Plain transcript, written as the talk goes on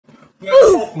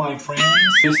What's up, my friends?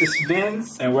 This is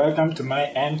Vince, and welcome to my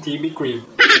MTV crib.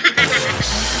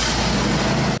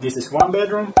 This is one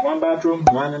bedroom, one bathroom,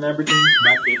 one and everything,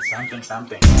 but it's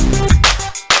something.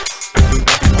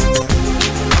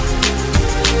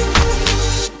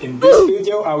 In this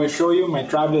video, I will show you my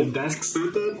travel desk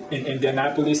setup in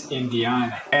Indianapolis,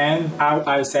 Indiana, and how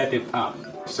I set it up.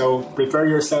 So prepare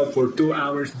yourself for 2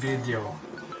 hours video.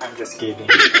 I'm just kidding.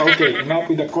 Okay, enough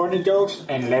with the corny jokes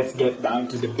and let's get down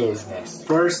to the business.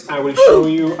 First, I will show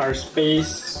you our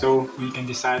space so we can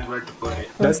decide where to put it.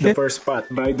 That's the first spot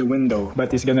by the window,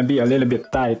 but it's gonna be a little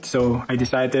bit tight, so I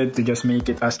decided to just make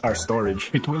it as our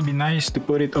storage. It will be nice to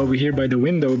put it over here by the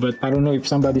window, but I don't know if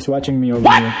somebody's watching me over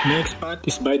here. Next spot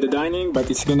is by the dining,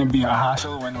 but it's gonna be a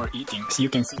hassle when we're eating. As you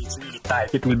can see, it's really tight.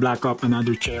 It will block up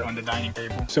another chair on the dining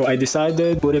table. So I decided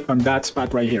to put it on that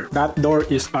spot right here. That door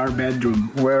is our bedroom,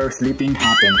 where sleeping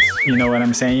happens. You know what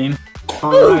I'm saying?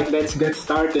 Alright, let's get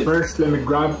started. First, let me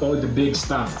grab all the big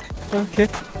stuff. Okay.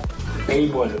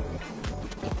 Table.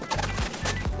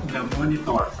 The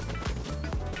monitor.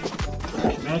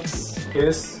 Next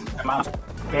is the mouse.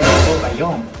 Pero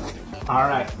bayong.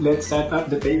 Alright, let's set up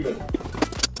the table.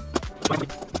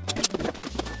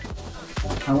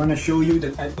 I want to show you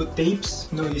that I put tapes.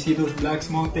 No, you see those black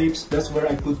small tapes? That's where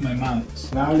I put my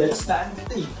mounts. Now let's stand the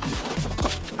tape.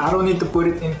 I don't need to put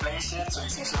it in place yet, so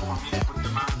it's easier for me to put the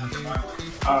mount on the monitor.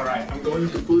 Alright, I'm going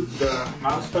to put the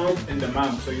mouse pad and the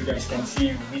mount so you guys can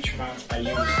see which mounts I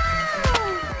use.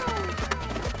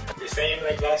 The same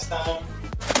like last time.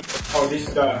 Oh, this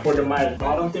is for the mic.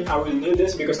 I don't think I will need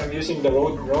this because I'm using the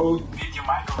Rode Video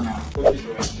Micro now. Put this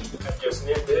way. I just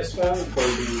need this one for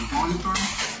the monitor.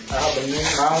 I have a new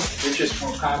mount which is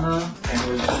for camera,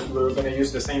 and we're gonna use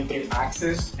the same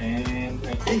 3-axis, and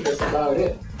I think that's about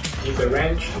it. Need the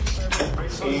wrench,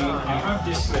 and I have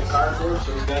this like cardboard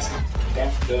so it doesn't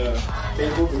dent the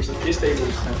table because this table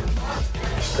is not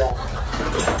strapped.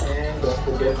 And don't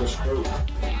forget the screw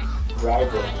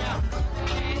driver.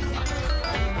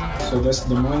 So that's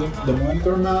the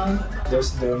monitor mount. That's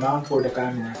the mount for the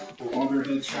camera.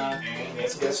 Overhead shot, and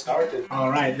let's get started.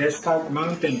 Alright, let's start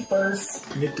mounting. First,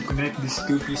 we need to connect these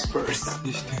two pieces first.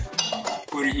 These two.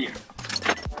 Put it here.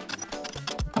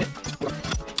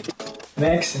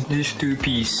 Next, these two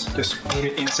pieces. Just put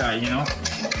it inside, you know?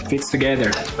 Fits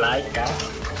together. Like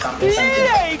something.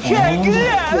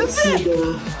 Let's see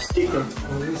the sticker.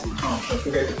 Where is it? Oh, I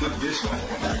forgot to put this one.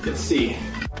 Let's see.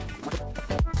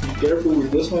 Be careful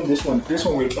with this one. This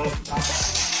one will pop.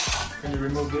 Can you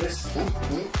remove this?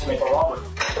 It's like a robot.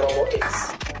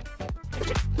 Robotics.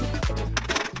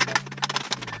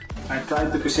 I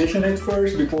tried to position it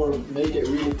first before make it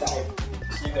really tight.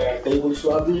 See the table is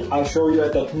wobbly? I'll show you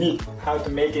a technique how to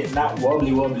make it not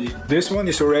wobbly. This one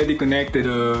is already connected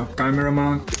to the camera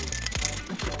mount.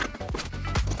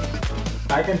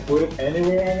 I can put it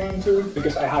anywhere I want to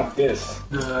because I have this.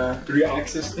 The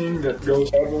 3-axis thing that goes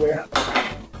everywhere.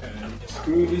 And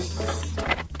screw this.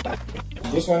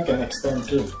 This one can extend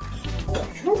too.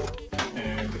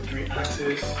 And the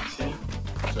 3-axis, see?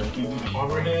 So you can do the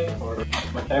overhead or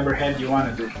whatever head you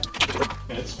want to do.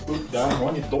 Let's put the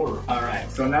monitor. Alright,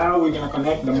 so now we're gonna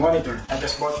connect the monitor. I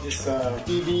just bought this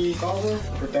TV cover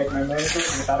to protect my monitor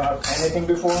because I don't have anything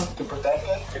before to protect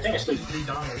it. I think it's like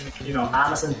 $3. You know,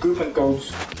 Amazon coupon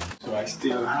codes. So I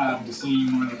still have the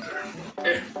same monitor.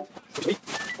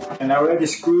 And I already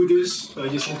screwed this, so I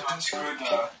just need to unscrew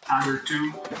the other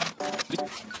two.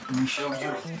 Let me show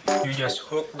you. You just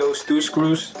hook those two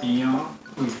screws. Uh-oh.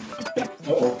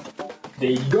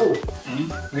 There you go.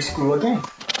 And we screw again.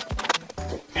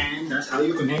 And that's how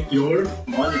you connect your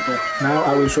monitor. Now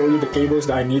I will show you the cables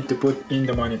that I need to put in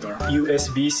the monitor.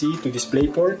 USB-C to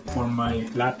DisplayPort for my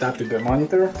laptop to the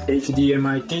monitor.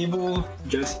 HDMI cable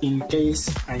just in case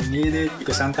I need it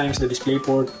because sometimes the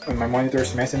DisplayPort on my monitor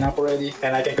is messing up already,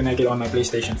 and I can connect it on my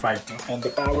PlayStation 5 too. And the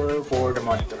power for the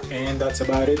monitor. And that's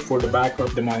about it for the back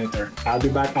of the monitor. I'll be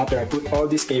back after I put all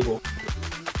this cable.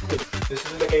 This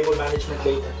is the cable management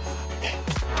later.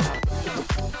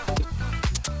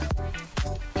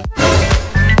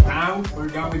 Now we're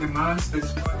done with the mounts.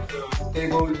 Let's put the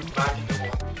table back in the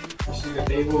wall. You see the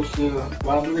table still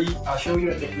wobbly. I'll show you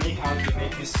a technique how to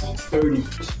make this sturdy.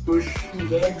 Just push the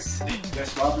legs. It's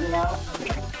just wobbly now.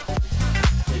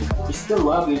 It's still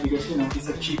wobbly because you know it's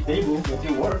a cheap table, but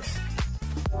it works.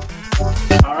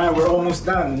 Alright, we're almost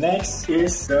done. Next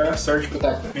is the surge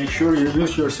protector. Make sure you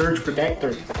use your surge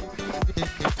protector.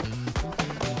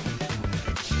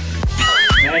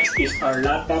 Next is our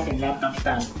laptop and laptop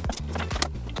stand.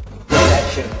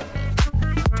 Protection.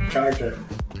 Charger.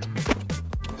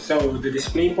 So the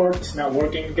DisplayPort is not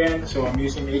working again, so I'm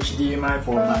using HDMI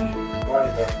for my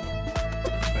monitor.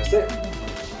 Let's that's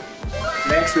it.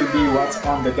 Next will be what's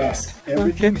on the desk.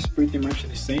 Everything is pretty much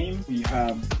the same. We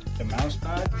have the mouse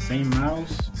pad, same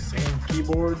mouse, same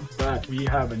keyboard, but we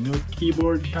have a new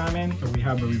keyboard coming, so we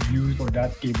have a review for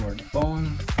that keyboard.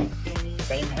 Phone,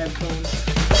 same headphones,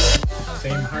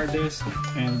 same hard disk,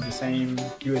 and the same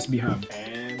USB hub.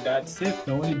 And that's it.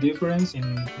 The only difference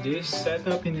in this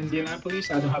setup in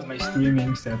Indianapolis, I don't have my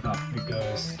streaming set up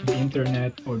because the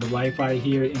internet or the Wi-Fi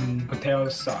here in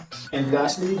hotels sucks. And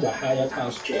lastly, the Hyatt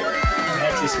house chair.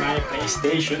 Next is my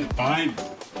PlayStation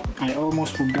 5. I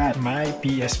almost forgot my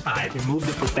PS5. Remove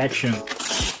the protection.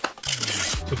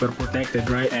 Super protected,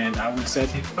 right? And I will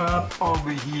set it up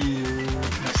over here.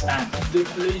 Let's stand the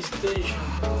PlayStation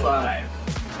 5.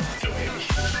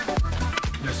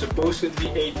 They're supposed to be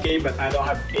 8K, but I don't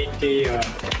have 8K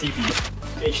TV.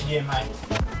 HDMI.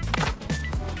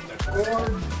 The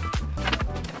cord.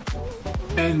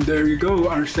 And there you go.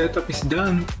 Our setup is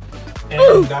done.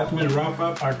 And that will wrap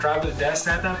up our travel desk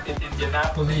setup in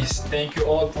Indianapolis. Thank you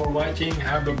all for watching.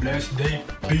 Have a blessed day.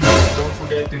 Peace. Don't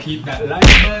forget to hit that like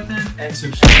button and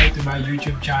subscribe to my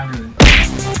YouTube channel.